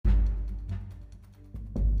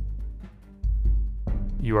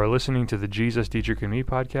You are listening to the Jesus, Dietrich, and Me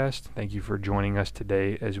podcast. Thank you for joining us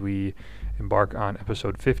today as we embark on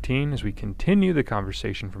episode 15, as we continue the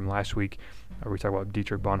conversation from last week, where we talk about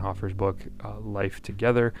Dietrich Bonhoeffer's book, Life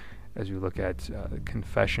Together, as we look at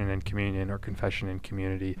confession and communion, or confession and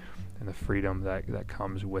community, and the freedom that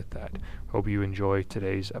comes with that. Hope you enjoy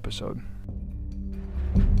today's episode.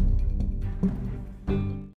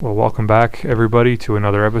 Well, welcome back, everybody, to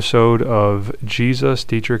another episode of Jesus,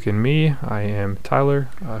 Dietrich, and Me. I am Tyler.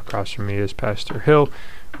 Across from me is Pastor Hill.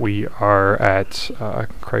 We are at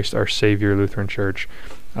Christ Our Savior Lutheran Church.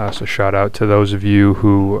 So shout out to those of you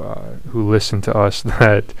who listen to us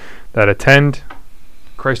that attend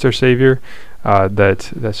Christ Our Savior,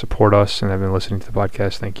 that support us and have been listening to the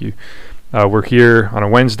podcast. Thank you. We're here on a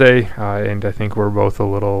Wednesday, and I think we're both a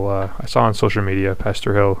little, I saw on social media,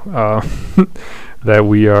 Pastor Hill, that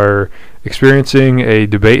we are experiencing a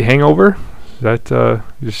debate hangover. Is that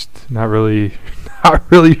just not really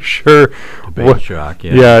sure. Debate shock,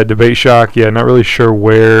 yeah. Yeah, debate shock. Yeah, not really sure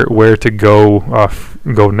where to go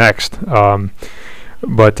next.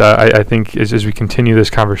 But I think as we continue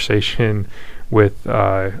this conversation with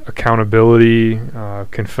accountability,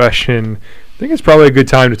 confession, I think it's probably a good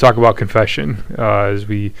time to talk about confession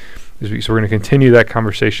so we're going to continue that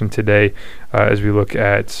conversation today as we look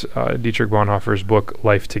at Dietrich Bonhoeffer's book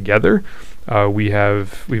Life Together. We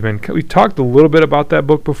talked a little bit about that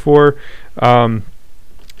book before, and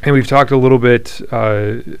we've talked a little bit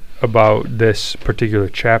about this particular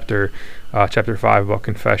chapter, chapter 5, about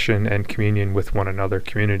confession and communion with one another,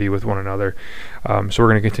 community with one another. So we're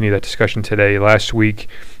going to continue that discussion today. Last week,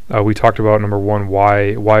 we talked about, number one,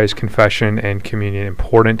 why is confession and communion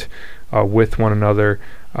important with one another?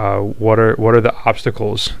 What are the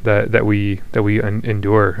obstacles that we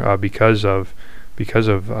endure because of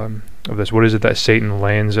this? What is it that Satan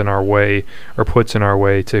lands in our way or puts in our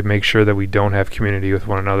way to make sure that we don't have community with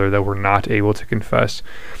one another, that we're not able to confess?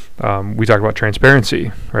 We talked about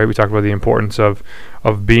transparency, right? We talked about the importance of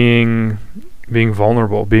being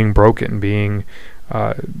vulnerable, being broken, being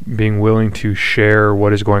willing to share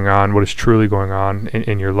what is going on, what is truly going on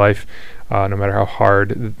in your life, no matter how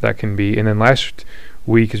hard that can be. And then last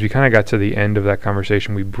week, as we kind of got to the end of that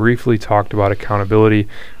conversation, we briefly talked about accountability.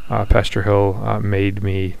 Pastor Hill made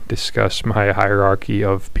me discuss my hierarchy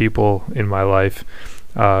of people in my life,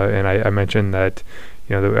 and I mentioned that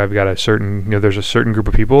that I've got there's a certain group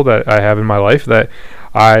of people that I have in my life that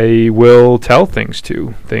I will tell things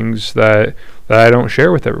that I don't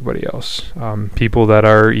share with everybody else. People that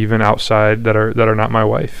are even outside, that are not my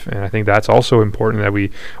wife, and I think that's also important. We'll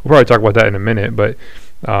probably talk about that in a minute, but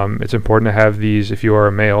it's important to have these. If you are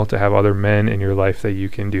a male, to have other men in your life that you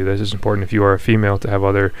can do this. It's important if you are a female to have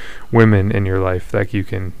other women in your life that you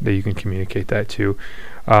can communicate that to.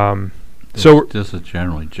 So this is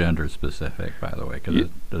generally gender specific, by the way, because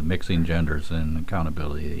the mixing genders and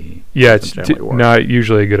accountability. Yeah, it's not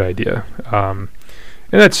usually a good idea, and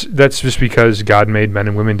that's just because God made men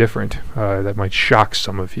and women different. That might shock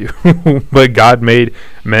some of you, but God made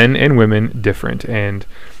men and women different, and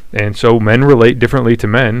so men relate differently to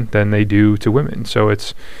men than they do to women. So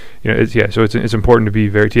it's important to be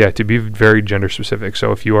very gender specific.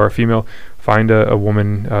 So if you are a female, find a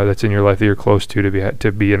woman that's in your life that you're close to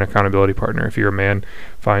be an accountability partner. If you're a man,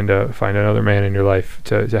 find another man in your life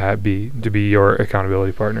to be your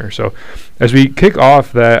accountability partner. So as we kick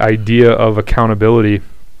off that idea of accountability,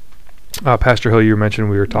 Pastor Hill, you mentioned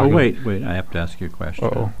we were talking. Oh, wait, I have to ask you a question.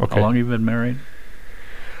 Okay. How long have you been married?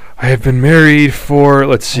 I have been married for,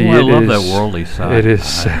 let's see. I love that worldly side. It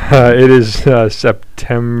is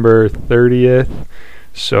September 30th.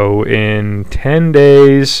 So in 10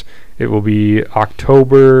 days, it will be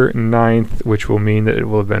October 9th, which will mean that it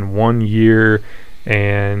will have been 1 year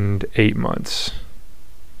and 8 months.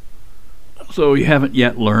 So you haven't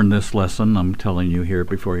yet learned this lesson. I'm telling you here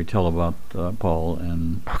before you tell about Paul.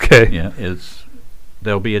 And okay. Yeah,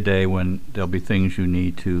 there'll be a day when there'll be things you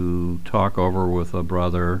need to talk over with a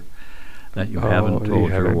brother that you haven't told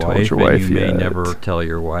your wife, and you may never tell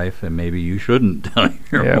your wife, and maybe you shouldn't tell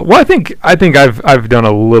your wife. Well, I think I've done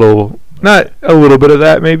a little, not a little bit of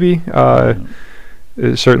that, maybe.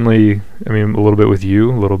 Certainly, a little bit with you,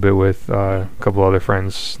 a little bit with a couple other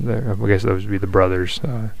friends. I guess those would be the brothers.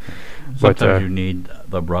 Sometimes you need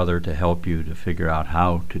the brother to help you to figure out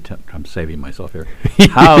how to. I'm saving myself here.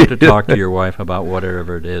 How to talk to your wife about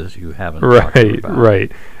whatever it is you haven't talked about.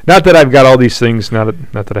 Right. Not that I've got all these things. Not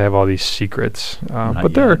that I have all these secrets.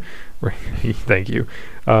 But there. Thank you.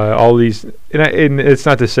 All these, and it's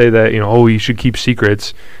not to say that you should keep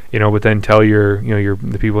secrets, but then tell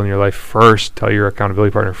the people in your life first. Tell your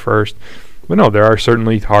accountability partner first. But no, there are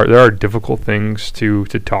certainly there are difficult things to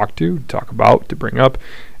talk about, to bring up,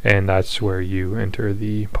 and that's where you enter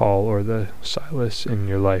the Paul or the Silas in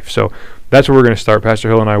your life. So that's where we're going to start. Pastor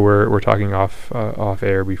Hill and I were talking off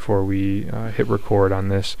air before we hit record on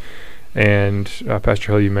this. And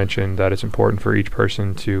Pastor Hill, you mentioned that it's important for each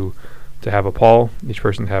person to have a Paul, each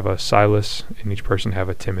person to have a Silas, and each person to have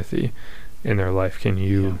a Timothy in their life. Can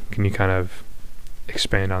you kind of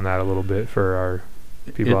expand on that a little bit for our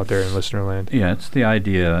people out there in listener land? Yeah, it's the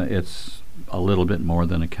idea. It's a little bit more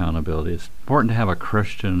than accountability. It's important to have a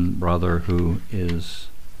Christian brother who is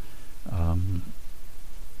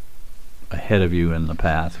ahead of you in the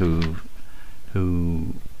path,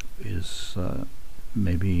 who is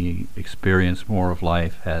maybe experienced more of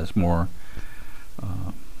life, has more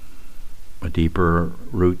a deeper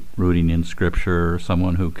rooting in Scripture,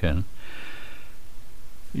 someone who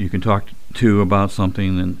you can talk to about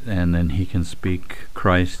something, and then he can speak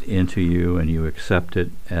Christ into you, and you accept it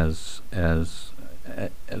as the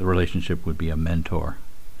relationship would be a mentor.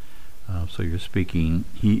 So you're speaking,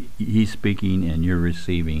 he's speaking, and you're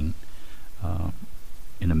receiving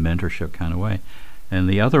in a mentorship kind of way. And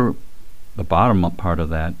the bottom part of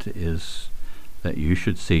that is that you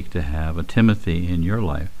should seek to have a Timothy in your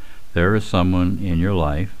life. There is someone in your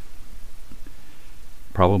life,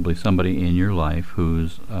 probably somebody in your life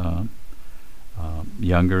who's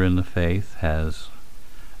younger in the faith, has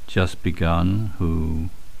just begun, who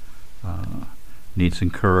needs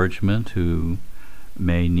encouragement, who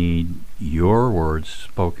may need your words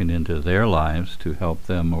spoken into their lives to help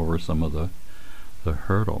them over some of the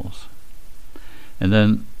hurdles. And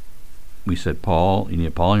then we said Paul, you need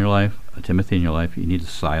a Paul in your life, a Timothy in your life, you need a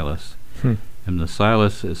Silas. And the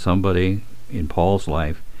Silas is somebody in Paul's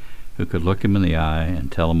life who could look him in the eye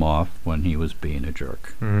and tell him off when he was being a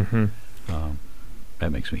jerk. Mm-hmm.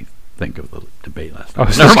 That makes me think of the debate last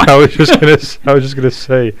night. I was just gonna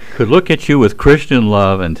say, could look at you with Christian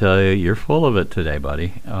love and tell you you're full of it today,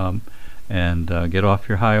 buddy, and get off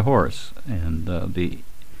your high horse. And the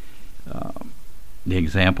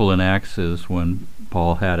example in Acts is when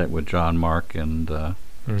Paul had it with John Mark and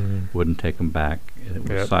wouldn't take him back. It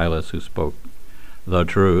was Silas who spoke the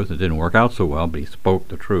truth. It didn't work out so well, but he spoke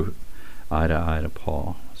the truth eye to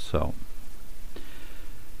Paul. So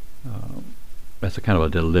that's a kind of a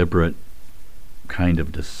deliberate kind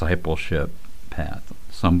of discipleship path.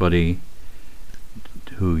 Somebody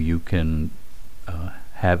who you can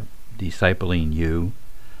have discipling you,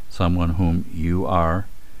 someone whom you are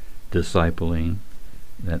discipling.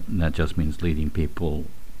 That just means leading people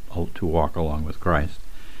to walk along with Christ.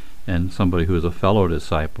 And somebody who is a fellow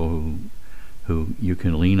disciple who you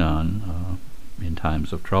can lean on in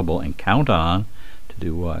times of trouble and count on to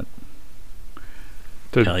do what?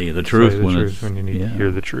 To tell you the truth when you need to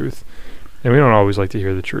hear the truth. And we don't always like to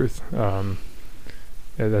hear the truth.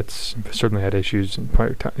 That's certainly had issues.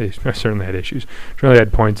 Certainly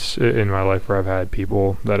had points in my life where I've had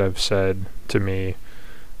people that have said to me,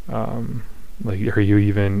 like, are you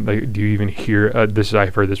even, like, do you even hear this?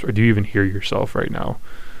 I've heard this. Or do you even hear yourself right now?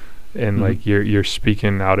 And like you're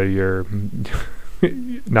speaking out of your,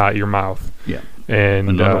 not your mouth. Yeah. And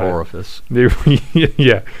another orifice.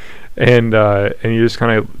 Yeah. And you just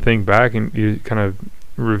kind of think back and you kind of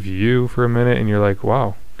review for a minute, and you're like,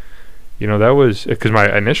 wow, that was, because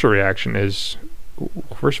my initial reaction is,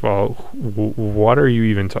 first of all, what are you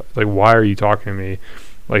even why are you talking to me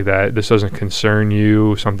like that? This doesn't concern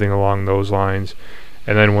you, something along those lines.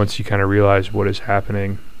 And then once you kind of realize what is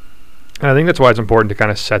happening, and I think that's why it's important to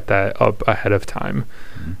kind of set that up ahead of time,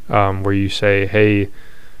 where you say, hey,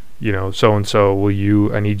 so and so,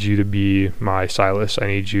 I need you to be my Silas. I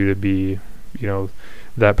need you to be,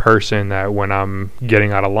 that person that when I'm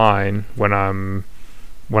getting out of line, when I'm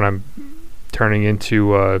turning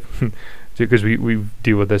into, because we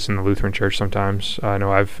deal with this in the Lutheran Church sometimes. I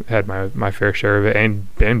know I've had my fair share of it, and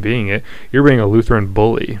being it, you're being a Lutheran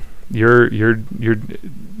bully. You're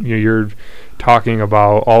talking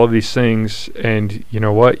about all of these things, and you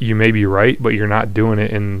know what? You may be right, but you're not doing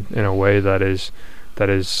it in a way that is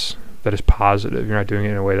positive. You're not doing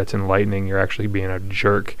it in a way that's enlightening. You're actually being a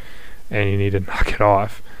jerk, and you need to knock it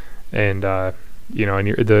off. And and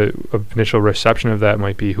the initial reception of that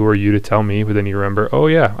might be, who are you to tell me? But then you remember, oh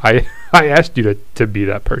yeah, I asked you to be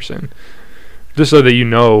that person, just so that you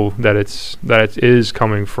know that it is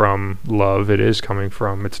coming from love. It is coming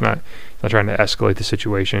from, it's not trying to escalate the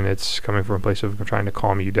situation. It's coming from a place of trying to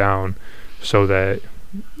calm you down, so that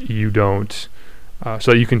you don't,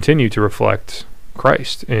 so that you continue to reflect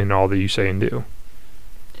Christ in all that you say and do.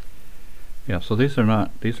 Yeah. So these are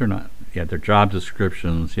not Yeah, they're job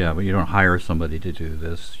descriptions, yeah, but you don't hire somebody to do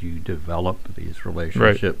this. You develop these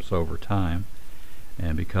relationships over time.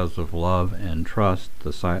 And because of love and trust,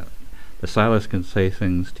 the Silas can say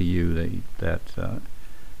things to you that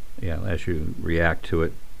as you react to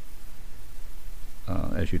it,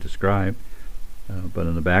 as you describe. But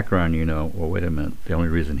in the background, well, wait a minute. The only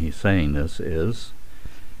reason he's saying this is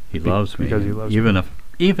he loves me. Because he loves me.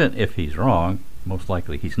 Even if he's wrong, most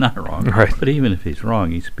likely he's not wrong. Right. But even if he's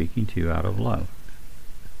wrong, he's speaking to you out of love.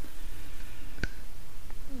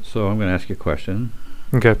 So I'm going to ask you a question.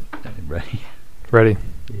 Okay. Ready? Ready.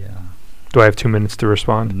 Yeah. Do I have 2 minutes to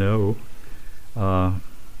respond? No.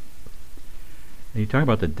 You talked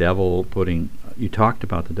about the devil putting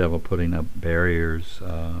up barriers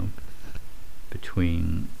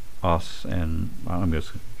between us and, I'm going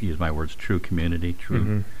to use my words, true community,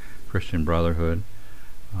 true Christian brotherhood.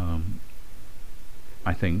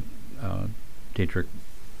 I think Dietrich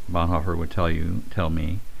Bonhoeffer would tell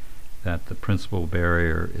me that the principal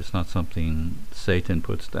barrier is not something Satan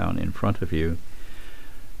puts down in front of you.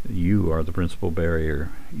 You are the principal barrier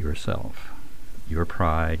yourself. Your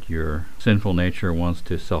pride, your sinful nature wants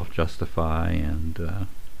to self-justify and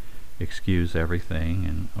excuse everything.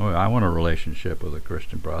 And I want a relationship with a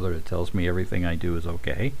Christian brother that tells me everything I do is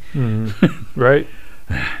okay. Right.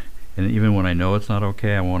 And even when I know it's not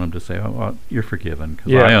okay, I want him to say, "Oh, well, you're forgiven,"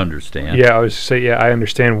 because I understand. Yeah, I was say, I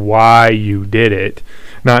understand why you did it,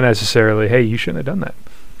 not necessarily, hey, you shouldn't have done that.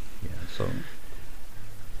 Yeah, so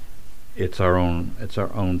it's our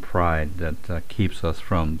own pride that keeps us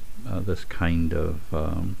from this kind of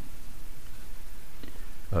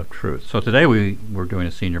truth. So today we're doing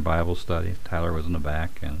a senior Bible study. Tyler was in the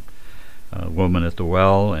back, and a woman at the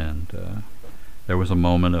well, and there was a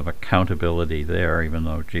moment of accountability there, even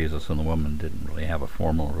though Jesus and the woman didn't really have a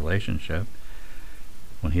formal relationship.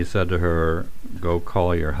 When he said to her, "Go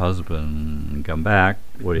call your husband and come back,"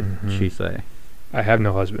 what did she say? I have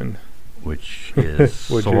no husband. Which is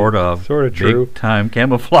sort of true. Big time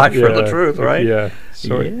camouflage for the truth, right? Yeah.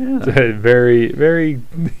 Very, very.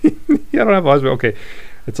 I don't have a husband. Okay.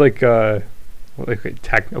 It's like, I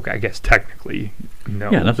guess technically,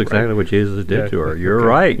 no. Yeah, that's exactly what Jesus did to her. You're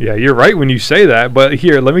right. Yeah, you're right when you say that. But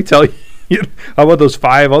here, let me tell you, how about those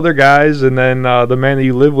 5 other guys and then the man that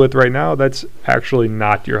you live with right now? That's actually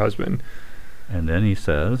not your husband. And then he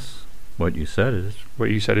says, what you said is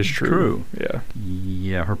true. Yeah.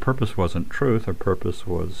 Yeah, her purpose wasn't truth. Her purpose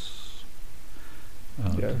was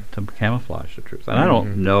to camouflage the truth. And I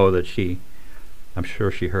don't know that I'm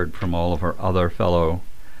sure she heard from all of her other fellow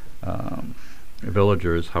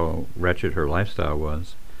villagers how wretched her lifestyle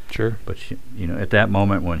was. Sure. But she, at that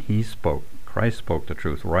moment when Christ spoke the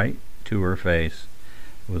truth right to her face,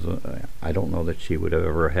 I don't know that she would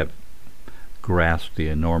ever have grasped the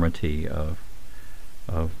enormity of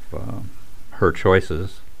her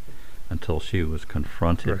choices until she was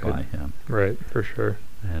confronted by him. Right, for sure.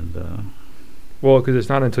 And well, because it's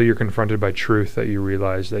not until you're confronted by truth that you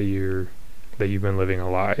realize that you've been living a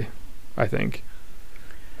lie. I think.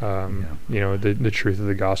 The truth of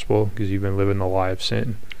the gospel, because you've been living the lie of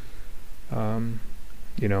sin. And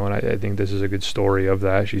I think this is a good story of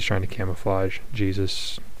that. She's trying to camouflage.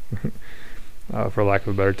 Jesus, for lack of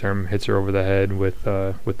a better term, hits her over the head with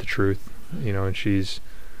the truth. And she's.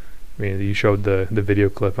 I mean, you showed the video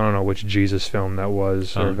clip. I don't know which Jesus film that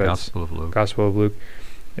was. Gospel of Luke. Gospel of Luke,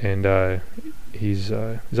 and he's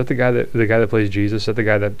is that the guy that plays Jesus? Is that the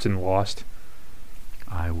guy that's in Lost?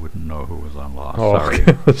 I wouldn't know who was on Lost. Oh, sorry.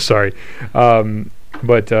 Okay. Sorry.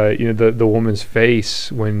 But the woman's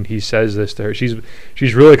face when he says this to her, she's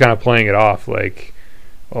really kind of playing it off like,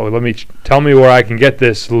 oh, tell me where I can get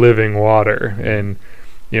this living water. And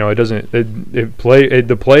it doesn't. The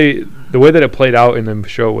way that it played out in the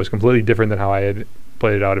show was completely different than how I had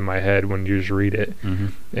played it out in my head when you just read it.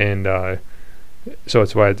 And so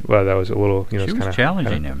it's why that was a little. She was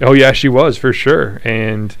challenging him. Oh yeah, she was for sure.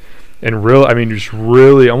 And real, I mean, just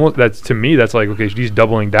really almost. That's like, okay, she's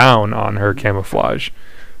doubling down on her camouflage,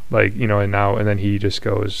 like and then he just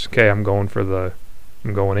goes, okay, I'm going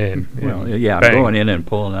in. Well, yeah, bang. I'm going in and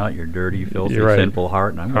pulling out your dirty, filthy, sinful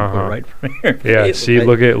heart, and I'm going to put right from here. Yeah, see,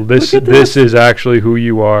 look at this. This is actually who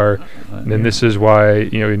you are, and this is why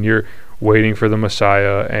and you're waiting for the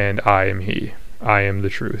Messiah, and I am He. I am the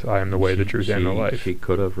truth. I am the way, the truth, and the life. She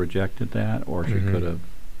could have rejected that, or she could have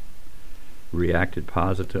reacted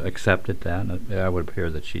positive, accepted that. I would appear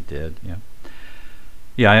that she did. Yeah.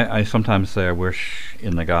 Yeah, I sometimes say I wish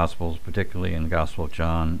in the Gospels, particularly in the Gospel of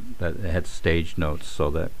John, that it had stage notes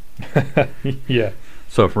so that... Yeah.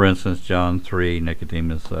 So, for instance, John 3,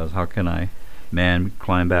 Nicodemus says, how can a man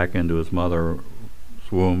climb back into his mother's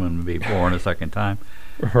womb and be born a second time?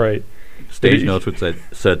 Right. Stage notes would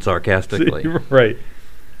said sarcastically. Right.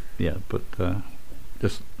 Yeah, but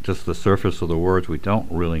just the surface of the words, we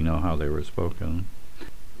don't really know how they were spoken.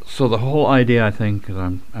 So the whole idea, I think,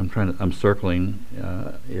 because I'm circling,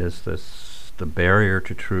 is this: the barrier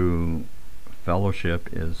to true fellowship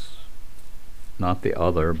is not the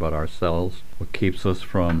other, but ourselves. What keeps us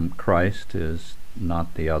from Christ is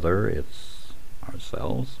not the other; it's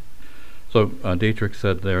ourselves. So Dietrich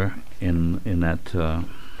said there in that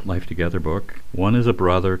Life Together book, one is a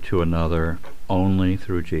brother to another only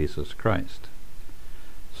through Jesus Christ.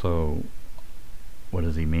 So what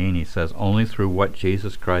does he mean? He says, only through what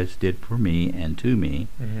Jesus Christ did for me and to me,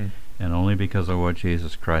 and only because of what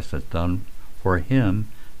Jesus Christ has done for him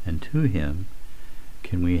and to him,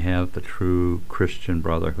 can we have the true Christian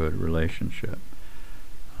brotherhood relationship.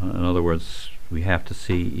 In other words, we have to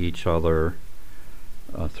see each other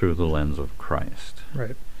through the lens of Christ.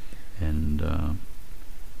 Right. And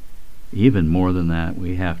even more than that,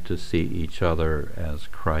 we have to see each other as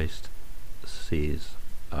Christ sees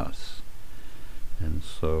us. And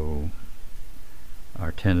so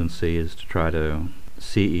our tendency is to try to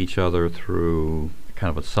see each other through kind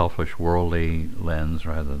of a selfish, worldly lens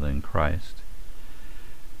rather than Christ.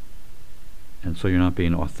 And so you're not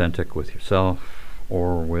being authentic with yourself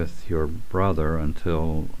or with your brother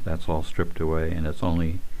until that's all stripped away and it's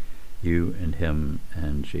only you and him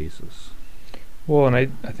and Jesus. Well, and I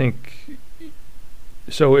think,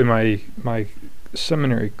 so in my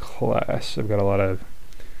seminary class, I've got a lot of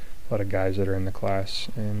guys that are in the class,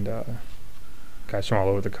 and guys from all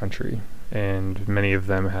over the country, and many of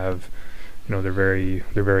them have, they're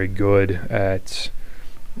very good at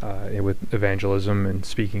with evangelism and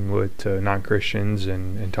speaking with non-Christians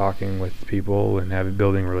and talking with people and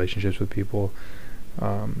building relationships with people.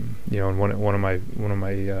 And one of my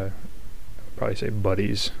probably say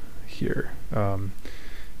buddies here,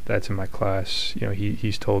 that's in my class.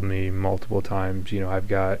 He's told me multiple times. I've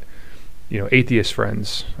got atheist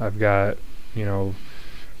friends. I've got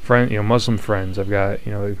Muslim friends. I've got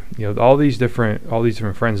all these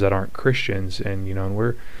different friends that aren't Christians, and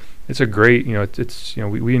it's a great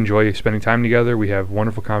we enjoy spending time together. We have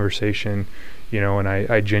wonderful conversation, and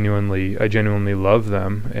I genuinely love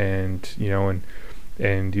them, and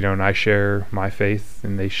I share my faith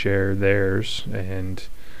and they share theirs, and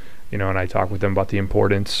and I talk with them about the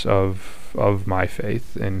importance of my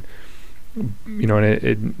faith, and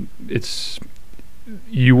it's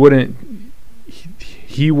he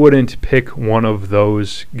wouldn't pick one of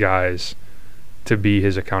those guys to be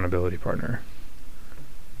his accountability partner,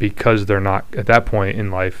 because they're not, at that point in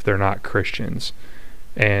life, they're not Christians.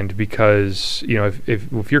 And because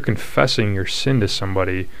if you're confessing your sin to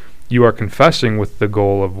somebody, you are confessing with the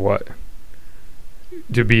goal of what?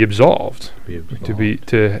 To be absolved.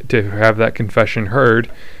 To have that confession heard,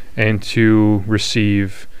 and to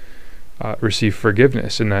receive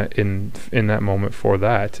forgiveness in that moment for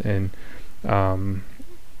that, and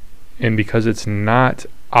because it's not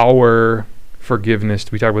our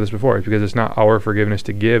forgiveness, we talked about this before, it's because it's not our forgiveness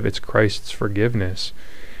to give, it's Christ's forgiveness.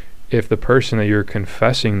 If the person that you're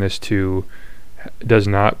confessing this to does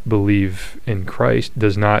not believe in Christ,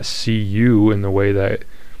 does not see you in the way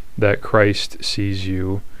that Christ sees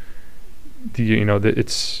you,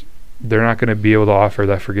 that they're not going to be able to offer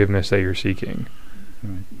that forgiveness that you're seeking.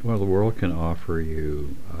 Right. Well, the world can offer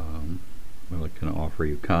you, it can offer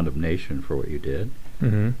you condemnation for what you did.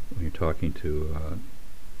 When you're talking to,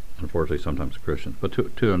 unfortunately, sometimes Christians, but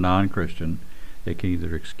to a non-Christian, they can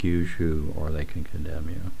either excuse you or they can condemn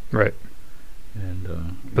you. Right.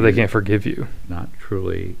 And but they can't forgive you. Not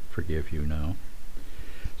truly forgive you, no.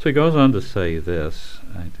 So he goes on to say this.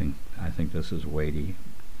 I think this is weighty.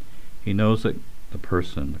 He knows that the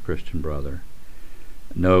person, the Christian brother,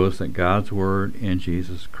 knows that God's word in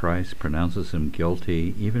Jesus Christ pronounces him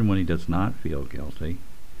guilty even when he does not feel guilty.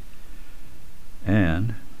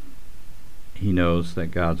 And he knows that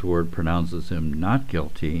God's word pronounces him not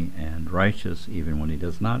guilty and righteous even when he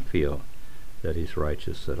does not feel that he's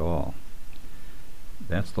righteous at all.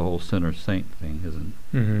 That's the whole sinner saint thing, isn't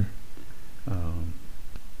it?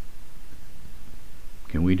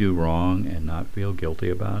 Can we do wrong and not feel guilty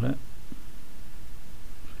about it?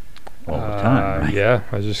 All the time, right? Yeah,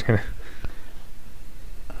 I was just going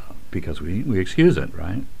to... because we excuse it,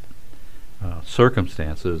 right?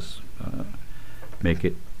 Circumstances make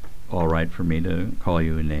it all right for me to call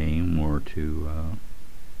you a name or to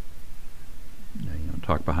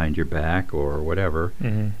talk behind your back or whatever,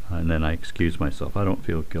 and then I excuse myself. I don't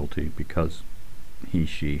feel guilty because he,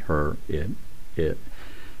 she, her, it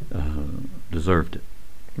deserved it.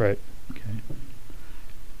 Right. Okay.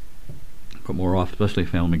 But more often, especially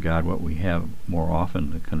Family God, what we have more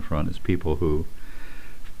often to confront is people who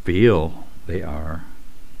feel they are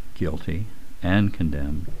guilty and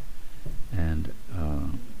condemned, and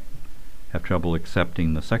have trouble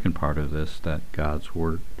accepting the second part of this, that God's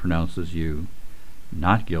Word pronounces you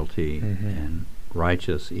not guilty and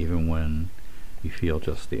righteous even when you feel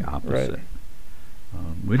just the opposite. Right.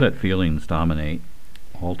 We let feelings dominate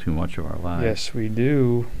all too much of our lives. Yes, we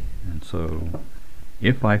do. And so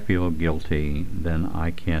if I feel guilty, then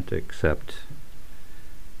I can't accept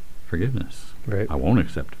forgiveness. Right. I won't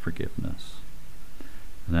accept forgiveness.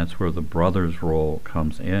 And that's where the brother's role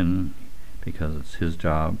comes in, because it's his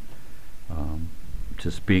job to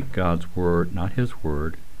speak God's word, not his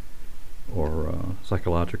word, or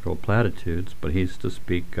psychological platitudes, but he's to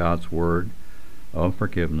speak God's word of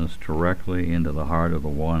forgiveness directly into the heart of the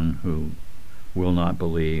one who will not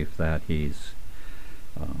believe that he's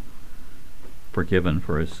forgiven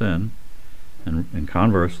for his sin. And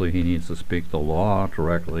conversely, he needs to speak the law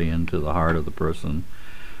directly into the heart of the person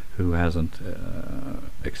who hasn't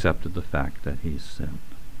accepted the fact that he's sinned.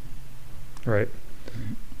 Right.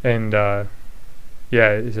 And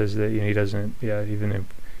it says that he doesn't. Yeah, even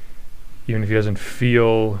if he doesn't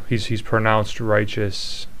feel, he's pronounced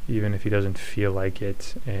righteous, even if he doesn't feel like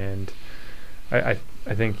it. And I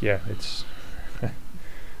think it's.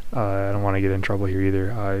 I don't want to get in trouble here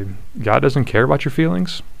either. God doesn't care about your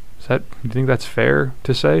feelings. Do you think that's fair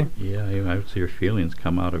to say? Yeah, I would say your feelings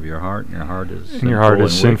come out of your heart, and your heart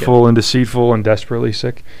is sinful and deceitful and desperately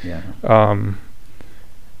sick. Yeah.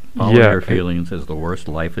 Following your feelings is the worst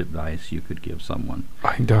life advice you could give someone.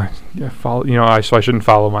 I don't follow. So I shouldn't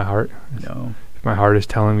follow my heart. No. If my heart is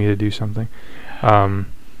telling me to do something. Well,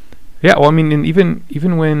 I mean, and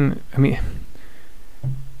even when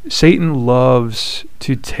Satan loves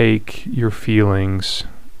to take your feelings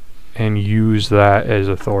and use that as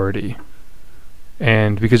authority,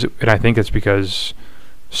 and I think it's because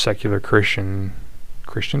secular Christendom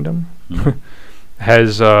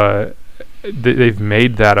has they've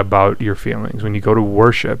made that about your feelings. When you go to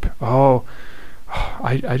worship, I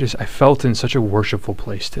felt in such a worshipful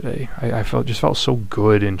place today. I felt so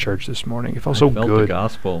good in church this morning. It felt so good. I felt the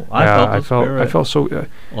gospel. I felt so the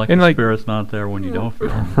Spirit's not there when you don't feel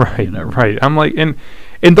it. Right. I'm like, and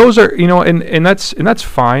those are, and that's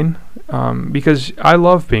fine, because I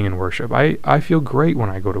love being in worship. I feel great when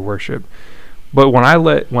I go to worship, but when I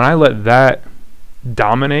let that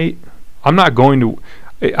dominate, I'm not going to.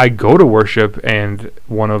 I go to worship, and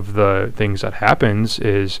one of the things that happens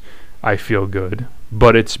is I feel good,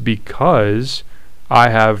 but it's because I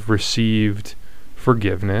have received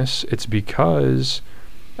forgiveness. It's because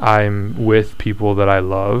I'm with people that I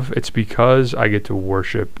love. It's because I get to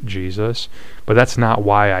worship Jesus. But that's not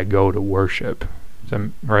why I go to worship,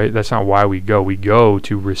 right? That's not why we go. We go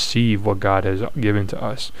to receive what God has given to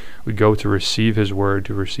us. We go to receive His word,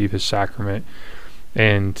 to receive His sacrament.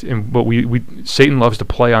 But Satan loves to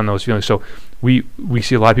play on those feelings. So we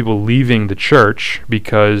see a lot of people leaving the church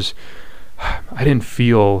because I didn't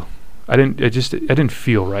feel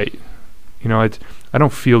right. I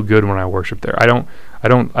don't feel good when I worship there. I don't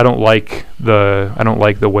like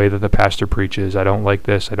the way that the pastor preaches. I don't like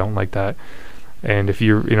this. I don't like that. And if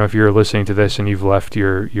you're listening to this and you've left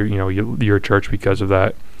your church because of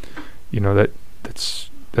that, that's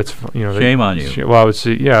shame on you. Well, I would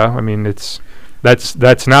say,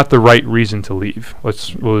 that's not the right reason to leave. We'll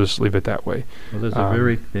just leave it that way. Well, there's a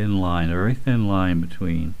very thin line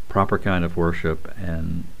between proper kind of worship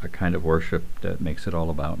and a kind of worship that makes it all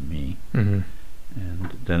about me. Mm-hmm.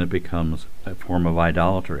 And then it becomes a form of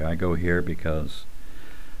idolatry. I go here because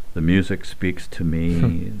the music speaks to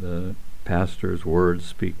me, the pastor's words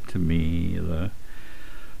speak to me, the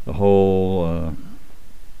whole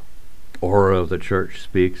aura of the church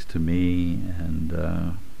speaks to me,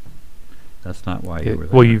 and that's not why you were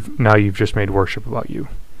there. Well, you've just made worship about you.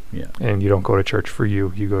 Yeah. And you don't go to church for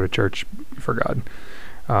you. You go to church for God.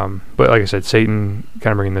 But like I said, Satan,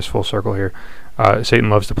 kind of bringing this full circle here, Satan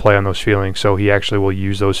loves to play on those feelings, so he actually will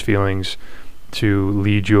use those feelings to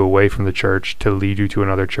lead you away from the church, to lead you to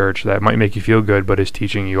another church that might make you feel good, but is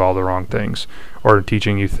teaching you all the wrong things, or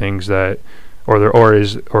teaching you things that, or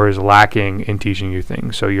is lacking in teaching you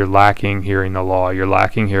things. So you're lacking hearing the law, you're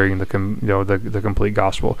lacking hearing the complete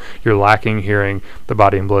gospel, you're lacking hearing the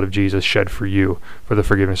body and blood of Jesus shed for you for the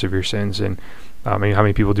forgiveness of your sins. And how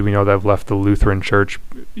many people do we know that have left the Lutheran church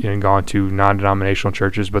and gone to non-denominational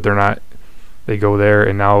churches, but they go there,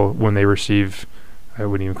 and now when they receive, I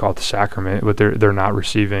wouldn't even call it the sacrament, but they're not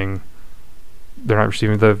receiving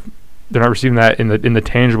that in the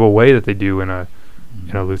tangible way that they do in a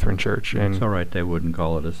in a Lutheran church. And it's all right. They wouldn't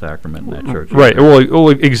call it a sacrament in that church. Right. Well,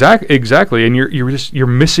 exactly. And you're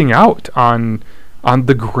missing out on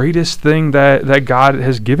the greatest thing that God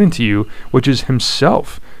has given to you, which is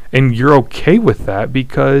Himself. And you're okay with that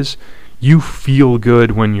because you feel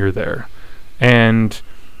good when you're there. And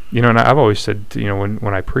and I've always said,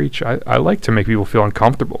 when I preach, I like to make people feel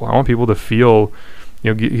uncomfortable. I want people to feel,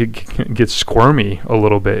 get squirmy a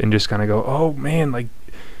little bit and just kind of go, oh man, like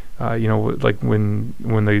when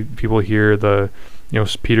the people hear the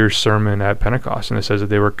Peter's sermon at Pentecost and it says that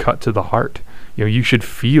they were cut to the heart. You should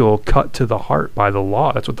feel cut to the heart by the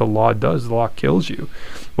law. That's what the law does. The law kills you.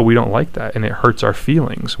 But we don't like that, and it hurts our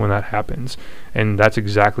feelings when that happens. And that's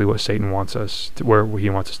exactly what Satan wants us to, where he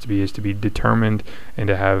wants us to be, is to be determined and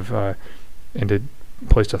to have and to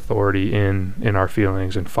place authority in our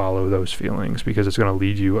feelings and follow those feelings, because it's going to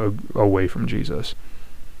lead you away from Jesus.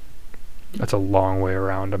 That's a long way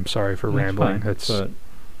around. I'm sorry for rambling. Let's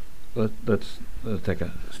take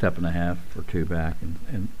a step and a half or two back,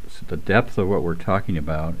 and the depth of what we're talking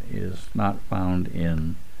about is not going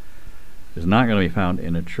to be found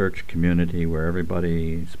in a church community where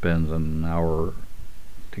everybody spends an hour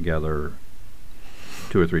together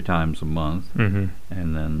 2 or 3 times a month, and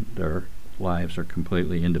then their lives are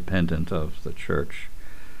completely independent of the church.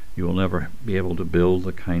 You will never be able to build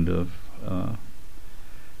the kind of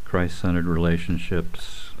Christ-centered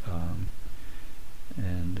relationships,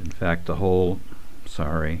 and in fact the whole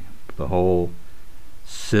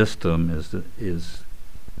system is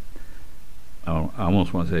I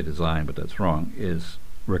almost want to say design, but that's wrong,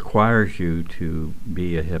 requires you to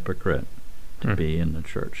be a hypocrite, to be in the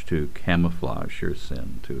church, to camouflage your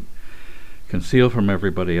sin, to conceal from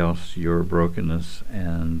everybody else your brokenness,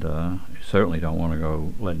 and you certainly don't want to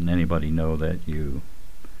go letting anybody know that you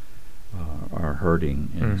are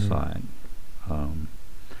hurting inside.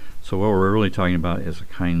 So what we're really talking about is the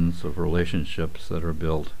kinds of relationships that are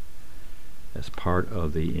built as part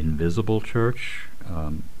of the invisible church,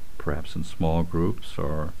 perhaps in small groups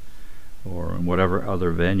or in whatever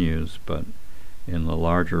other venues, but in the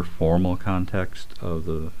larger formal context of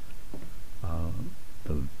the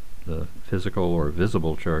physical or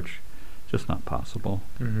visible church, just not possible.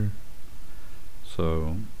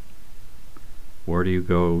 So where do you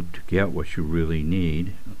go to get what you really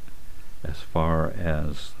need as far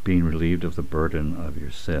as being relieved of the burden of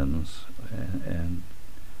your sins? And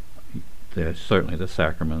there's certainly the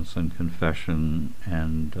sacraments and confession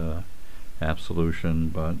and absolution,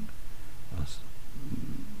 but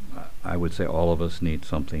I would say all of us need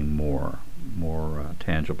something more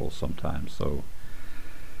tangible sometimes. So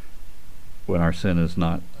when our sin is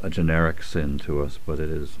not a generic sin to us, but it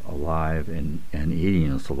is alive and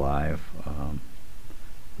eating us alive,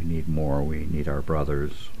 we need more. We need our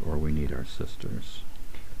brothers, or we need our sisters.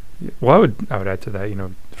 Well, I would add to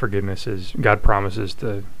that. Forgiveness is, God promises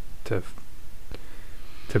to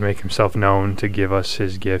make Himself known, to give us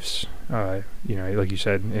His gifts. Like you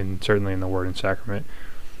said, and certainly in the Word and Sacrament.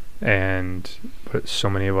 But so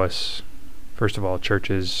many of us, first of all,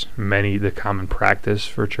 churches, the common practice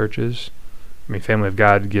for churches. I mean, Family of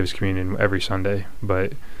God gives communion every Sunday,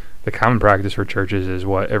 but the common practice for churches is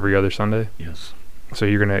what, every other Sunday? Yes. So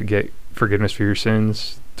you're going to get forgiveness for your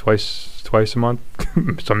sins twice a month,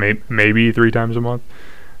 so maybe 3 times a month,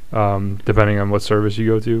 depending on what service you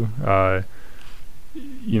go to.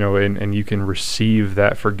 And you can receive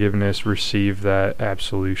that forgiveness, receive that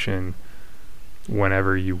absolution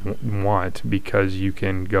whenever you want, because you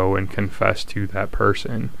can go and confess to that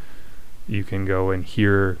person. You can go and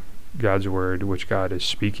hear God's word, which God is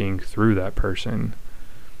speaking through that person,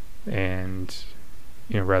 and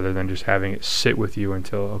rather than just having it sit with you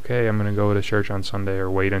until, okay, I'm going to go to church on Sunday,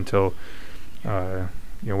 or wait until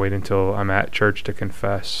I'm at church to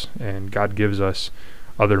confess. And God gives us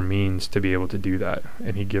other means to be able to do that,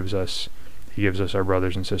 and He gives us our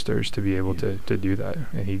brothers and sisters to be able to do that,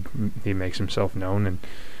 and He makes Himself known.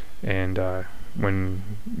 And when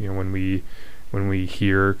we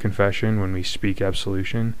hear confession, when we speak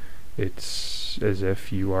absolution, it's as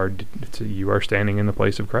if you are standing in the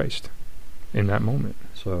place of Christ in that moment.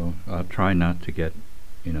 So try not to get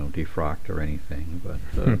defrocked or anything, but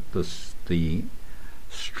the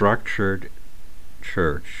structured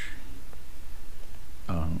church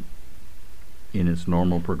in its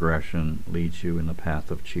normal progression leads you in the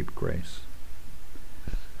path of cheap grace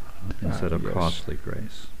instead of costly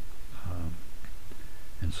grace.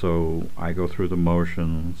 And so I go through the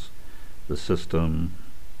motions, the system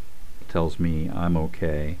tells me I'm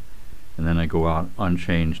okay, and then I go out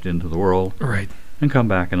unchanged into the world, right, and come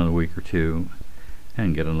back in a week or two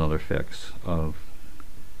and get another fix of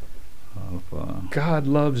God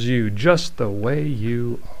loves you just the way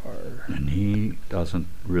you are. And he doesn't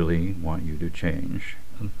really want you to change.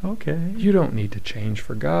 Okay. You don't need to change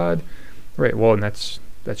for God. Right, well, and that's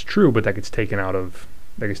true, but that gets taken out of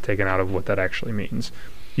what that actually means.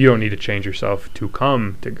 You don't need to change yourself to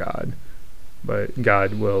come to God, but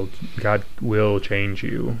God will change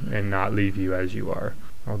you and not leave you as you are.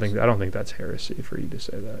 I don't think that's heresy for you to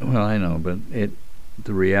say that. Well, I know, but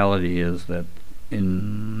the reality is that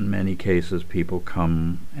in many cases people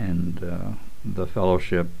come and the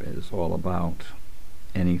fellowship is all about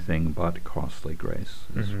anything but costly grace,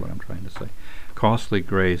 is what I'm trying to say. Costly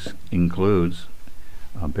grace includes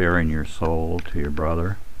bearing your soul to your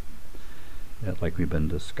brother, like we've been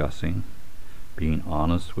discussing, being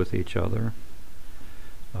honest with each other.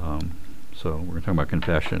 So we're talking about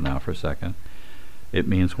confession now for a second. It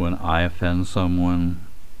means when I offend someone,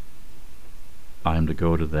 I'm to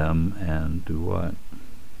go to them and do what?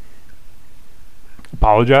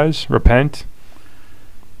 Apologize, repent.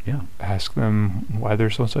 Yeah. Ask them why they're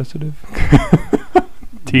so sensitive.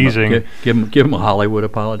 Teasing. Give them a Hollywood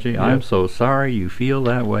apology. Yeah. I'm so sorry you feel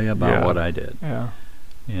that way about what I did. Yeah.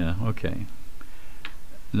 Yeah, okay.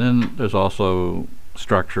 And then there's also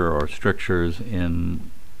structure or strictures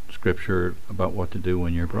in Scripture about what to do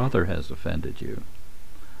when your brother has offended you.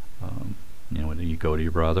 When you go to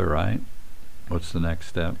your brother, right? What's the next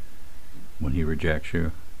step when he rejects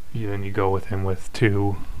you? Then you go with him with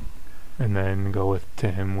 2, and then go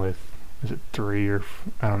to him with, is it 3 or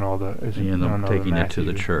I don't know you end up taking it to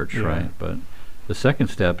the church, right? But the second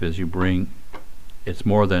step is it's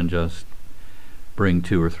more than just bring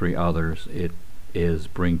 2 or 3 others. It is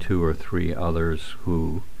bring 2 or 3 others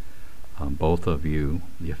who both of you,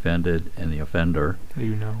 the offended and the offender,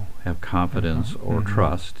 have confidence or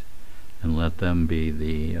trust, and let them be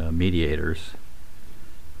the mediators.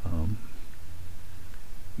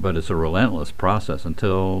 But it's a relentless process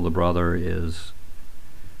until the brother is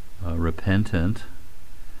repentant.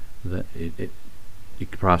 The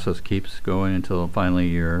process keeps going until finally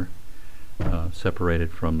you're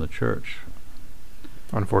separated from the church.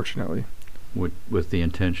 Unfortunately, with the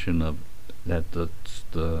intention of that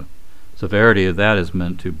the severity of that is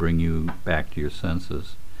meant to bring you back to your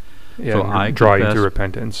senses. Yeah, so I draw you to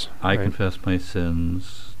repentance. I confess my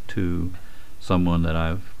sins to someone that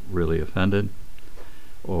I've really offended,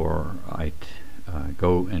 or I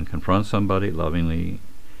go and confront somebody lovingly,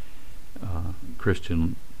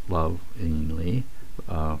 Christian lovingly,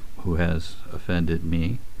 who has offended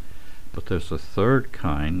me. But there's a third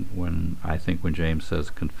kind when James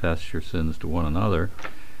says confess your sins to one another,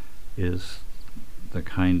 is the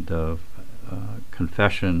kind of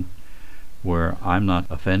confession where I'm not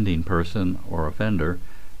offending person or offender,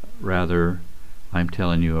 rather I'm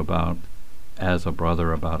telling you as a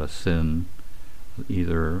brother about a sin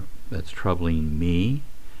either that's troubling me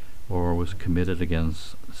or was committed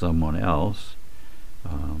against someone else,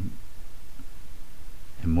 and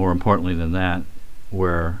more importantly than that,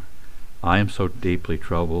 where I am so deeply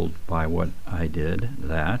troubled by what I did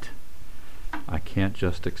that I can't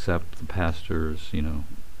just accept the pastor's,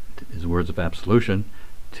 his words of absolution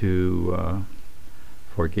to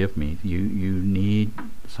forgive me. You need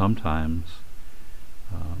sometimes,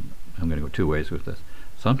 I'm going to go 2 ways with this.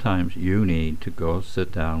 Sometimes you need to go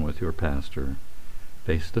sit down with your pastor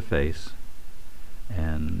face to face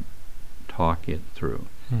and talk it through.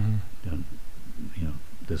 And,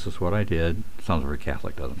 this is what I did. Sounds very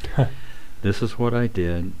Catholic, doesn't it? This is what I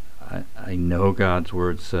did. I know God's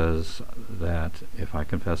word says that if I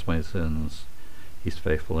confess my sins, He's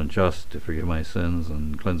faithful and just to forgive my sins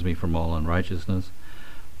and cleanse me from all unrighteousness.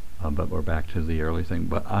 But we're back to the early thing.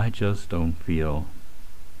 But I just don't feel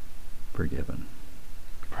forgiven.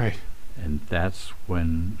 Right. And that's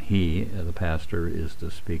when he, the pastor, is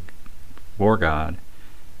to speak for God,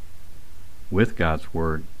 with God's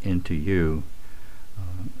word into you.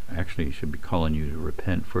 Actually, he should be calling you to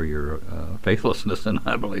repent for your faithlessness and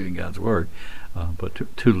not believing God's word,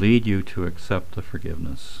 but to lead you to accept the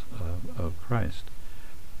forgiveness of Christ.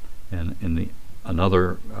 And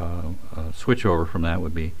another switch over from that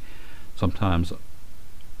would be sometimes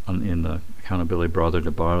in the accountability brother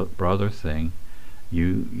to brother thing,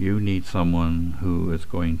 you need someone who is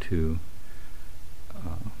going to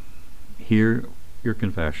hear your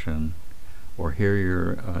confession or hear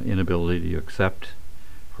your inability to accept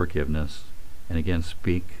forgiveness, and again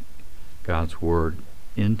speak God's word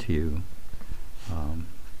into you.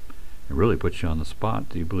 It really puts you on the spot.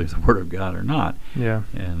 Do you believe the word of God or not? Yeah.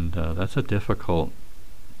 And that's a difficult.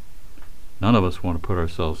 None of us want to put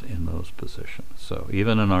ourselves in those positions. So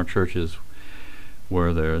even in our churches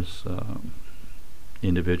where there's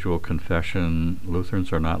individual confession.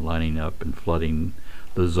 Lutherans are not lining up and flooding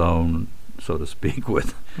the zone, so to speak,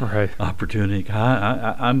 with opportunity.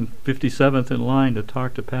 I'm 57th in line to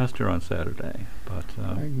talk to pastor on Saturday, but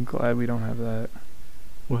I'm glad we don't have that.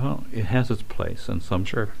 Well, it has its place, and some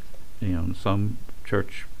some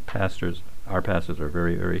church pastors, our pastors, are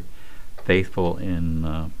very, very faithful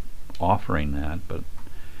in offering that. But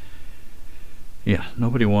yeah,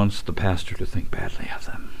 nobody wants the pastor to think badly of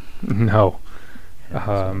them. No.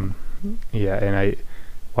 Yeah, and I've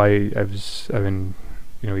been,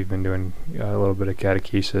 we've been doing a little bit of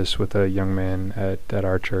catechesis with a young man at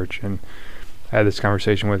our church, and I had this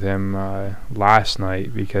conversation with him last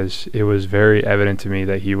night because it was very evident to me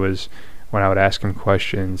that he was, when I would ask him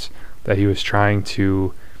questions, that he was trying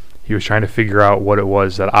to figure out what it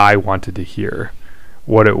was that I wanted to hear,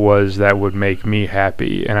 what it was that would make me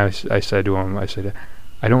happy. And I said to him,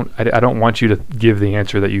 I don't want you to give the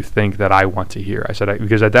answer that you think that I want to hear. I said,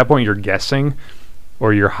 because at that point you're guessing,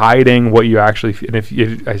 or you're hiding what you actually. And if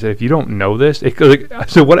you don't know this,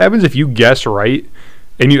 so what happens if you guess right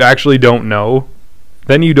and you actually don't know?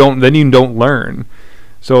 Then you don't learn.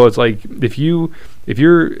 So it's like if you're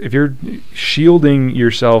shielding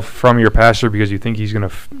yourself from your pastor because you think he's gonna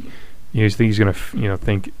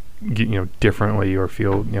think differently or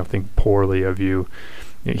think poorly of you.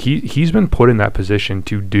 He's been put in that position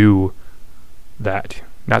to do that,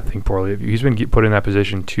 not think poorly of you. He's been put in that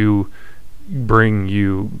position to bring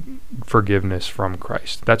you forgiveness from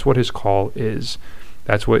Christ. That's what his call is.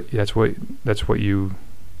 That's what you. That's what.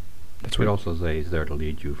 It also says he's there to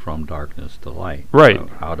lead you from darkness to light. Right.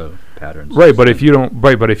 Out of patterns. Right, but if you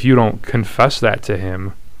don't confess that to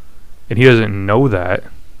him, and he doesn't know that,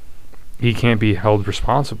 he can't be held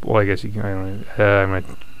responsible. I guess I'm going to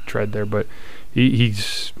tread there, but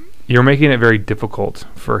you're making it very difficult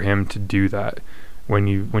for him to do that when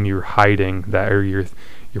you're hiding that, or you're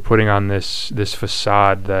putting on this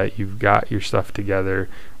facade that you've got your stuff together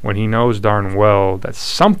when he knows darn well that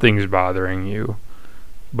something's bothering you,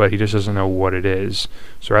 but he just doesn't know what it is.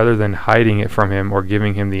 So rather than hiding it from him or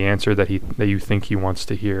giving him the answer that you think he wants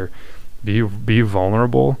to hear, be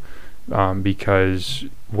vulnerable, because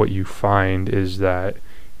what you find is that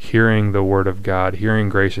hearing the Word of God, hearing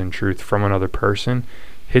grace and truth from another person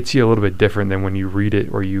hits you a little bit different than when you read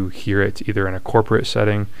it or you hear it either in a corporate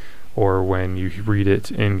setting or when you read it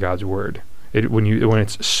in God's Word. When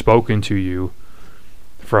it's spoken to you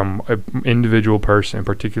from an individual person,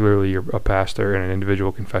 particularly a pastor in an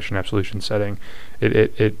individual confession absolution setting,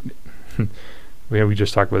 we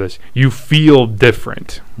just talked about this. You feel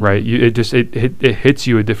different, right? It hits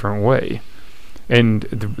you a different way. And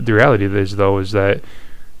the reality of it is, though, is that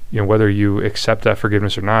whether you accept that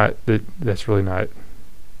forgiveness or not, that's really not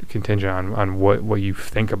contingent on what you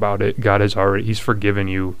think about it. God he's forgiven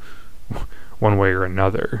you one way or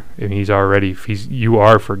another, and you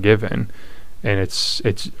are forgiven. And it's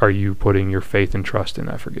are you putting your faith and trust in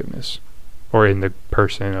that forgiveness, or in the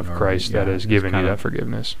person of Christ that has given you that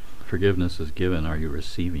forgiveness? Forgiveness is given. Are you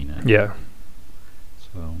receiving it? Yeah.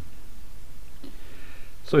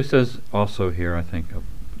 So he says also here, I think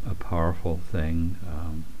a powerful thing,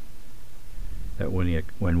 that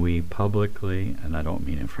when we publicly, and I don't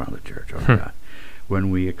mean in front of the church, God, when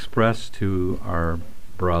we express to our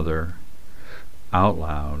brother out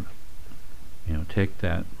loud, take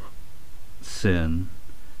that sin,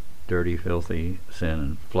 dirty, filthy sin,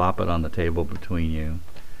 and flop it on the table between you,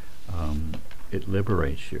 it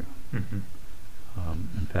liberates you. Mm-hmm.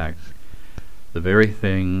 In fact, the very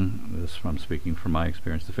thing, I'm speaking from my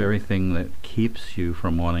experience, the very thing that keeps you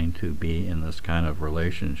from wanting to be in this kind of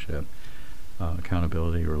relationship,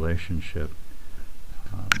 accountability relationship,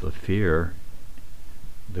 the fear,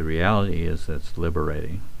 the reality is that's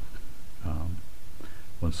liberating.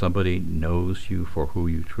 When somebody knows you for who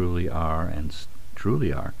you truly are, and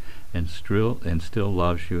still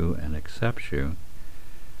loves you and accepts you,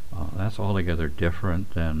 that's altogether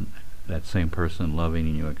different than that same person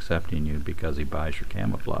loving you, accepting you because he buys your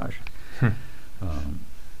camouflage.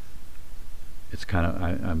 It's kind of,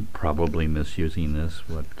 I'm probably misusing this.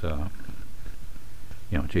 What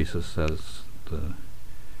Jesus says,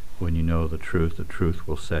 when you know the truth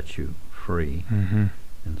will set you free. Mm-hmm.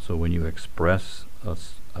 And so when you express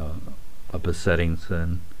a besetting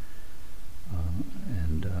sin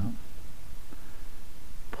and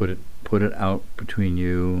put it out between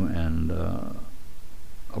you and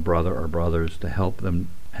a brother or brothers to have them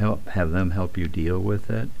help you deal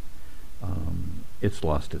with it, it's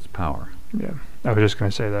lost its power. Yeah, I was just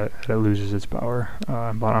going to say that it loses its power.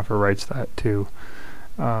 Bonhoeffer writes that too,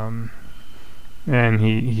 and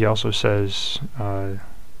he also says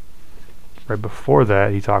right before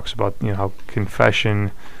that, he talks about how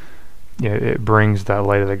confession, it brings that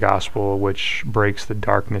light of the gospel, which breaks the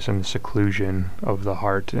darkness and the seclusion of the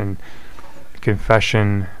heart. And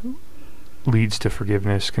confession leads to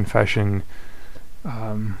forgiveness. Confession,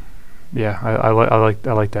 I like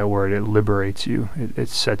that word. It liberates you. It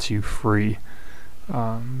sets you free,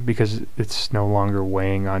 because it's no longer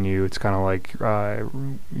weighing on you. It's kind of like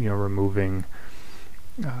removing.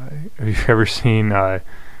 Have you ever seen? I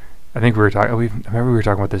think we were talking. Remember we were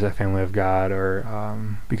talking about this at Family of God, or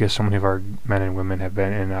because so many of our men and women have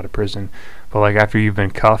been in and out of prison. But like after you've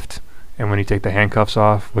been cuffed, and when you take the handcuffs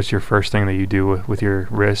off, what's your first thing that you do with your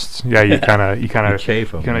wrists? Yeah, you kind of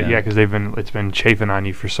chafe them. Because it's been chafing on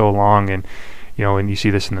you for so long, and and you see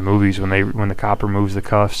this in the movies when the cop removes the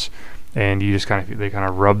cuffs, and you just they kind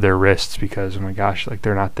of rub their wrists because, oh my gosh, like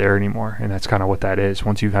they're not there anymore. And that's kind of what that is.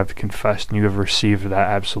 Once you have confessed and you have received that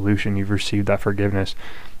absolution, you've received that forgiveness.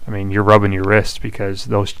 I mean, you're rubbing your wrists because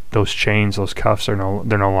those chains, those cuffs they're no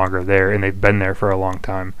longer there, and they've been there for a long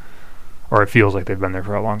time, or it feels like they've been there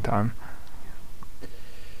for a long time.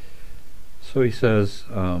 So he says,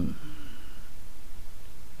 in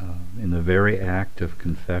the very act of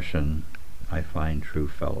confession, I find true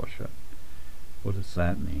fellowship. What does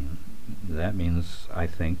that mean? That means, I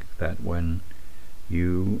think, that when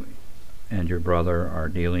you and your brother are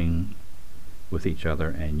dealing with each other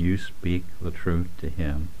and you speak the truth to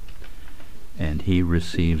him and he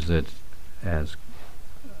receives it as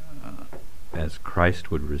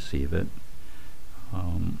Christ would receive it,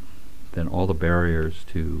 then all the barriers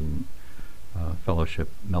to fellowship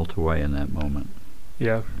melt away in that moment.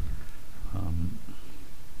 Yeah. And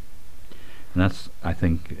that's, I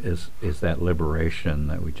think, is that liberation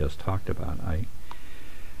that we just talked about.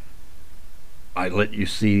 I let you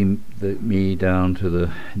see me down to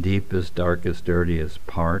the deepest, darkest, dirtiest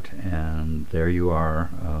part, and there you are,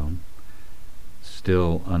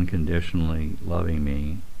 still unconditionally loving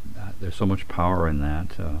me. There's so much power in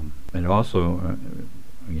that. And also,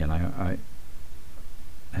 again, I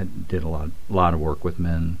did a lot of work with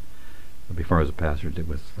men before I was a pastor. Did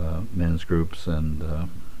with men's groups and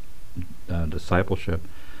discipleship.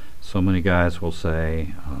 So many guys will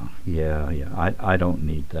say, I don't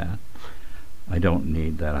need that. I don't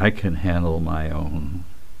need that. I can handle my own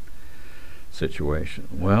situation.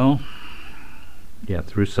 Well, yeah,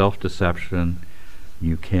 through self-deception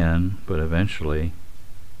you can, but eventually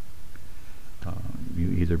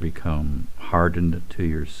you either become hardened to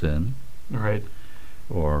your sin, right,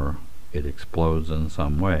 or it explodes in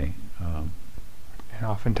some way. And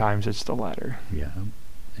oftentimes it's the latter. Yeah,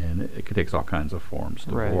 and it takes all kinds of forms: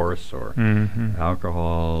 divorce, or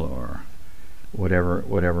alcohol, or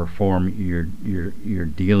whatever form you're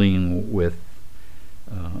dealing with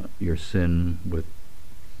your sin with,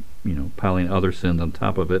 piling other sins on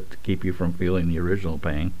top of it to keep you from feeling the original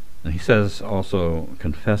pain. And he says also,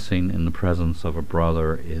 confessing in the presence of a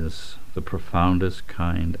brother is the profoundest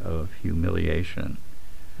kind of humiliation.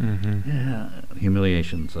 Mm-hmm. Yeah,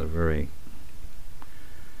 humiliation's a very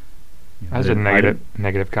has a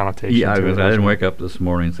negative connotation. Yeah, I didn't wake up this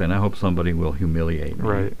morning saying, I hope somebody will humiliate me.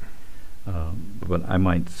 Right. But I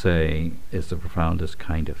might say it's the profoundest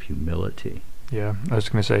kind of humility. Yeah, I was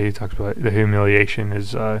going to say, he talks about the humiliation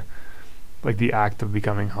is like the act of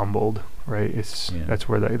becoming humbled, right? That's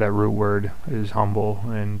where that root word is, humble,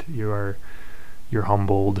 and you're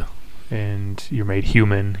humbled and you're made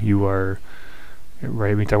human. You are,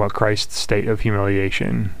 right? We talk about Christ's state of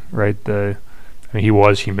humiliation, right? He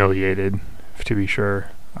was humiliated, to be sure.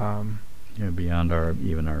 Beyond our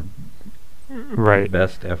right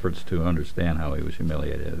best efforts to understand how he was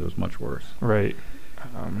humiliated. It was much worse. Right.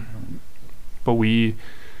 But we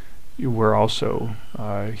were also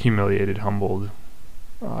humiliated, humbled,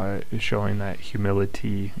 showing that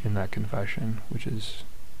humility in that confession, which is,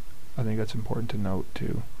 I think that's important to note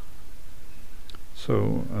too.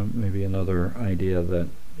 So maybe another idea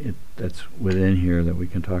that's within here that we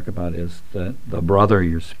can talk about is that the brother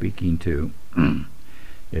you're speaking to,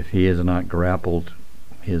 if he has not grappled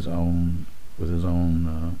with his own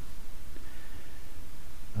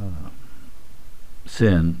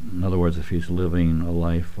sin, in other words, if he's living a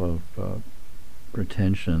life of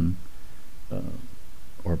pretension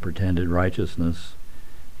or pretended righteousness,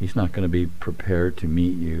 he's not going to be prepared to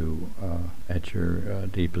meet you at your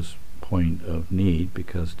deepest point of need,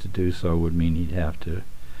 because to do so would mean he'd have to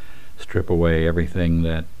strip away everything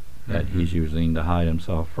that he's using to hide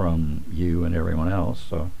himself from you and everyone else.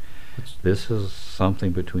 So this is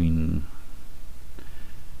something between,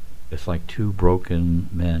 it's like two broken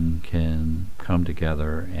men can come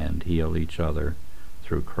together and heal each other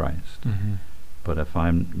through Christ. Mm-hmm. But if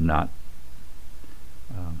I'm not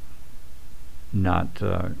not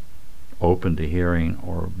open to hearing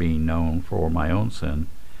or being known for my own sin,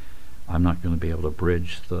 I'm not going to be able to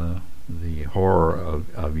bridge the horror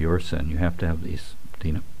of your sin. You have to have these,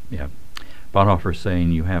 Bonhoeffer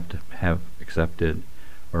saying you have to have accepted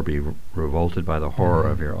or be revolted by the horror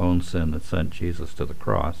of your own sin that sent Jesus to the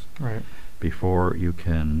cross, right, before you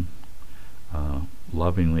can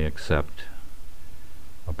lovingly accept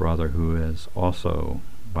a brother who has also,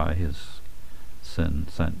 by his sin,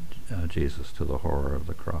 sent Jesus to the horror of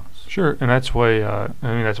the cross. Sure, and that's why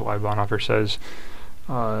that's why Bonhoeffer says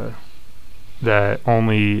that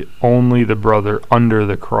only the brother under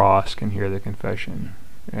the cross can hear the confession,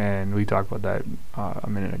 and we talked about that a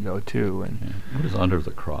minute ago too. And what does under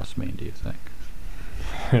the cross mean, do you think?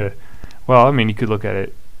 Well, I mean, you could look at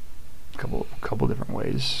it a couple different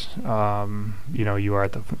ways. You are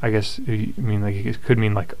at the, I guess, it could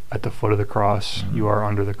mean like at the foot of the cross. You are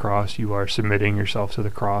under the cross. You are submitting yourself to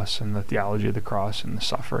the cross and the theology of the cross and the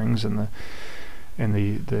sufferings and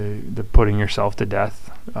the putting yourself to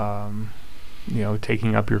death.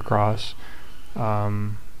 Taking up your cross.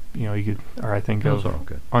 You could, or I think Those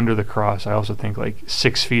of under the cross. I also think like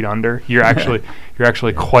 6 feet under. You're actually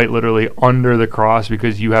quite literally under the cross,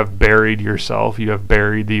 because you have buried yourself. You have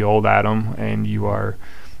buried the old Adam, and you are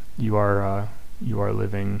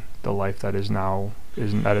living the life that is not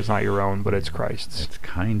your own, but it's Christ's. It's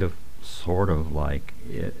kind of, sort of like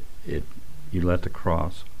it. You let the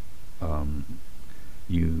cross.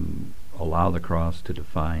 You allow the cross to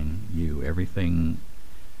define you. Everything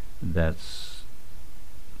that's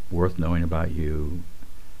worth knowing about you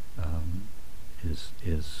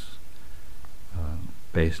is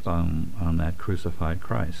based on that crucified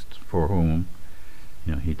Christ, for whom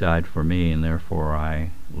he died for me, and therefore I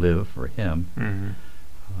live for him.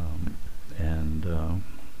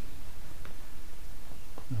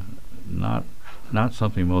 Not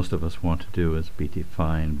something most of us want to do is be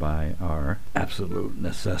defined by our absolute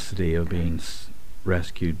necessity of being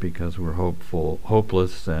rescued because we're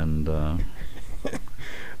hopeless, and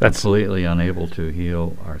that's completely unable to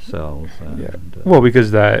heal ourselves. Well, because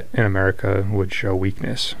that in America would show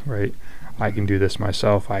weakness, right? I can do this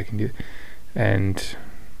myself. And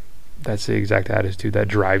that's the exact attitude that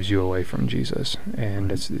drives you away from Jesus,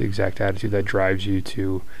 and it's the exact attitude that drives you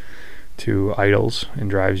to idols and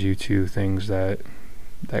drives you to things that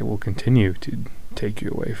will continue to take you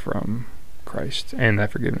away from Christ and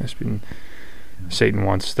that forgiveness. Satan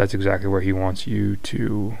that's exactly where he wants you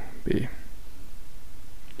to be.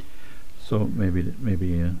 So maybe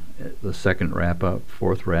the second wrap up,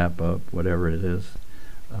 fourth wrap up, whatever it is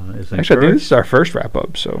actually, I think this is our first wrap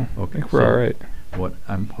up, so I think we're all right. What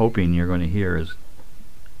I'm hoping you're going to hear is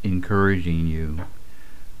encouraging you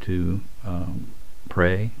to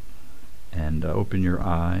pray and open your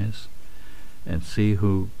eyes and see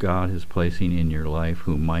who God is placing in your life,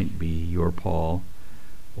 who might be your Paul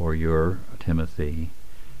or your Timothy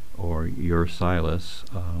or your Silas.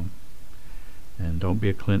 And don't be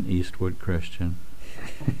a Clint Eastwood Christian.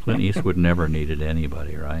 Clint Eastwood never needed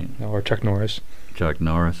anybody, right? No, or Chuck Norris. Chuck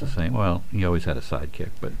Norris, the same. Well, he always had a sidekick,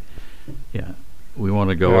 but yeah, we want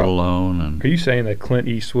to go it alone. And are you saying that Clint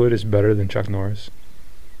Eastwood is better than Chuck Norris?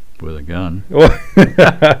 With a gun.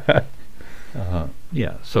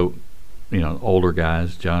 Yeah, so, older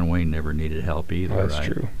guys, John Wayne never needed help either, that's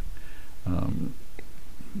right? True.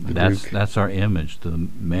 That's our image. The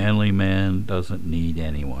manly man doesn't need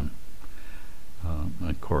anyone.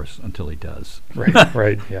 Of course, until he does.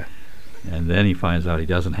 Right, yeah. And then he finds out he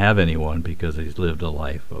doesn't have anyone because he's lived a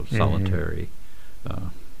life of solitary,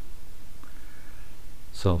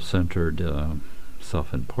 self-centered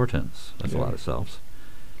self-importance. That's a lot of selves.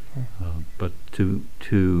 But to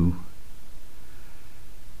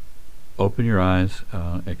open your eyes,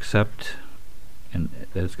 accept, and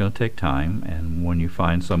that it's going to take time. And when you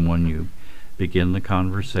find someone, you begin the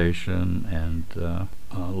conversation and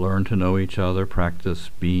learn to know each other,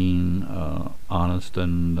 practice being honest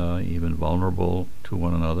and even vulnerable to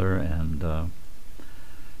one another. And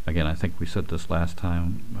again, I think we said this last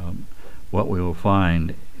time, what we will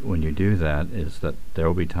find when you do that is that there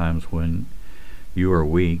will be times when you are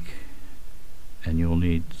weak and you'll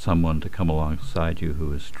need someone to come alongside you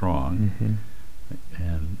who is strong.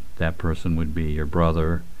 And that person would be your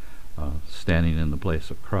brother standing in the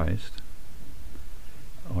place of Christ.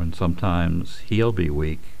 And sometimes he'll be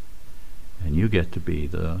weak, and you get to be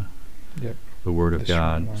the Word of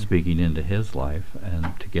God speaking into his life.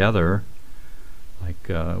 And together, like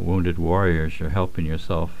wounded warriors, you're helping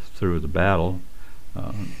yourself through the battle.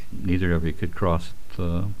 Neither of you could cross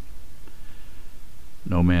the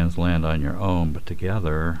no man's land on your own, but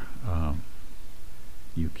together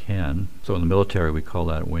you can. So in the military, we call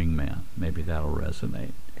that a wingman. Maybe that'll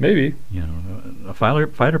resonate. Maybe. A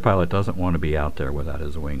fighter pilot doesn't want to be out there without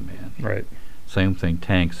his wingman. Right. Same thing.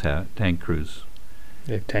 Tank crews.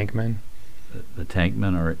 They have tankmen. The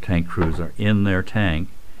tankmen or tank crews are in their tank,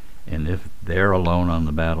 and if they're alone on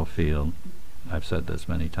the battlefield, I've said this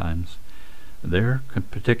many times, they're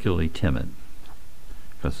particularly timid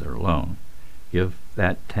because they're alone. Give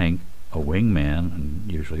that tank a wingman,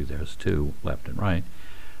 and usually there's two, left and right,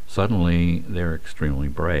 suddenly they're extremely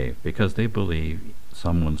brave because they believe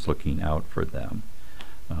someone's looking out for them,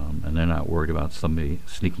 and they're not worried about somebody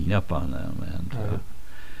sneaking up on them. And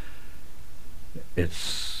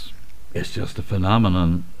it's just a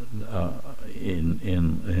phenomenon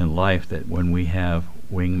in life that when we have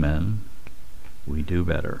wingmen, we do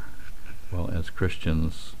better. Well, as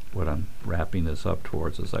Christians, what I'm wrapping this up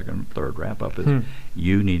towards, the second, third wrap up, is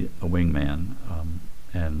you need a wingman,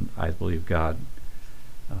 and I believe God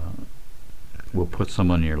will put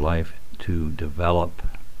someone in your life to develop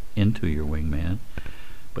into your wingman,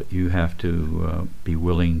 but you have to be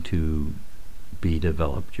willing to be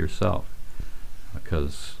developed yourself,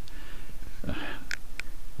 because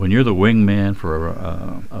when you're the wingman for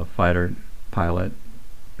a fighter pilot,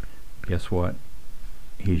 guess what?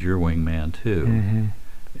 He's your wingman too. Mm-hmm.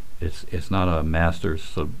 It's not a master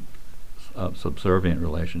subservient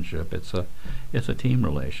relationship. It's a team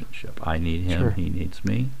relationship. I need him. Sure. He needs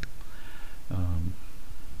me.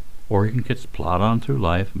 Or you can just plod on through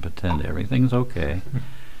life and pretend everything's okay,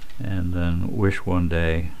 and then wish one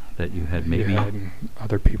day that you had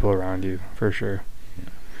other people around you, for sure. Yeah.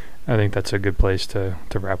 I think that's a good place to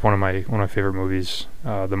wrap. One of my favorite movies,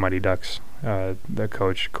 The Mighty Ducks. The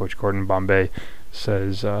Coach Gordon Bombay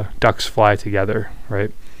says, "Ducks fly together,"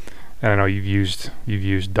 right? And I know you've used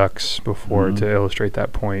ducks before to illustrate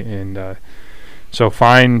that point. And so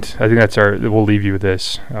I think we'll leave you with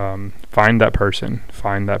this. Find that person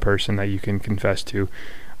that you can confess to,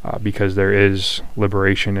 because there is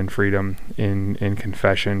liberation and freedom in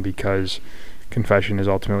confession, because confession is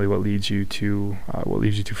ultimately what leads you to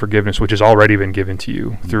forgiveness, which has already been given to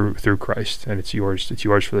you through Christ, and it's yours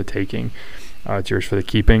for the taking. It's yours for the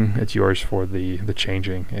keeping. It's yours for the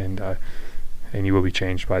changing, and you will be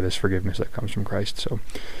changed by this forgiveness that comes from Christ. So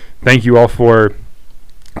thank you all for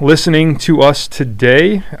listening to us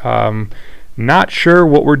today. Not sure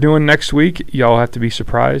what we're doing next week. Y'all have to be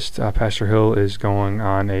surprised. Pastor Hill is going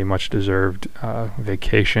on a much-deserved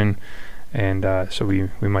vacation, and so we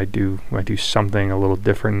might do something a little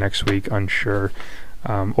different next week, unsure.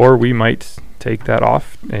 Or we might take that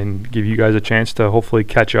off and give you guys a chance to hopefully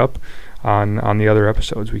catch up on the other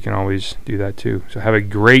episodes. We can always do that too. So have a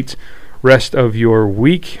great rest of your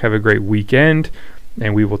week. Have a great weekend,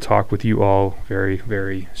 and we will talk with you all very,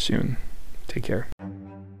 very soon. Take care.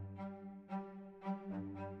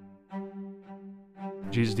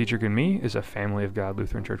 Jesus, Dietrich, and Me is a Family of God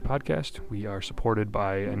Lutheran Church podcast. We are supported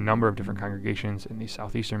by a number of different congregations in the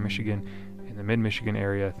southeastern Michigan and the mid-Michigan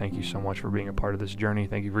area. Thank you so much for being a part of this journey.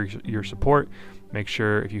 Thank you for your support. Make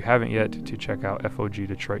sure, if you haven't yet, to check out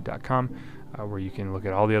fogdetroit.com, where you can look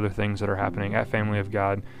at all the other things that are happening at Family of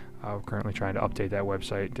God. We're currently trying to update that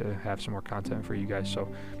website to have some more content for you guys, so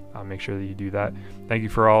make sure that you do that. Thank you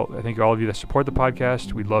all of you that support the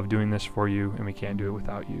podcast. We love doing this for you, and we can't do it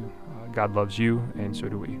without you. God loves you, and so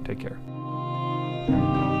do we. Take care.